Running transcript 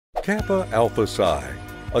Kappa Alpha Psi,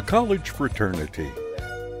 a college fraternity,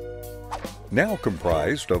 now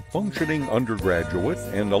comprised of functioning undergraduate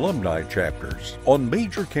and alumni chapters on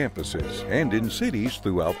major campuses and in cities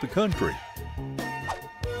throughout the country,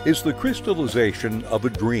 is the crystallization of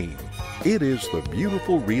a dream. It is the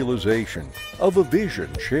beautiful realization of a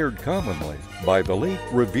vision shared commonly by the late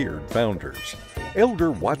revered founders,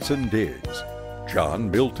 Elder Watson Diggs,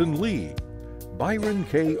 John Milton Lee, Byron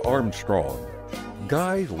K. Armstrong,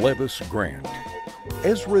 Guy Levis Grant,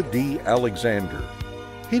 Ezra D. Alexander,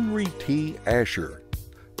 Henry T. Asher,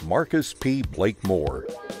 Marcus P. Blakemore,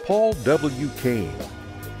 Paul W. Kane,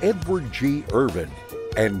 Edward G. Irvin,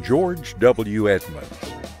 and George W.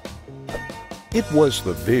 Edmonds. It was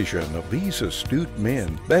the vision of these astute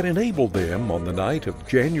men that enabled them on the night of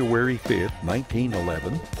January 5,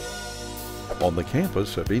 1911, on the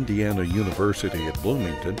campus of Indiana University at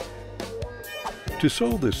Bloomington, to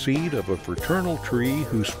sow the seed of a fraternal tree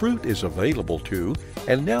whose fruit is available to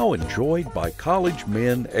and now enjoyed by college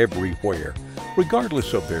men everywhere,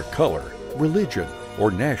 regardless of their color, religion,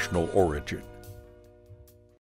 or national origin.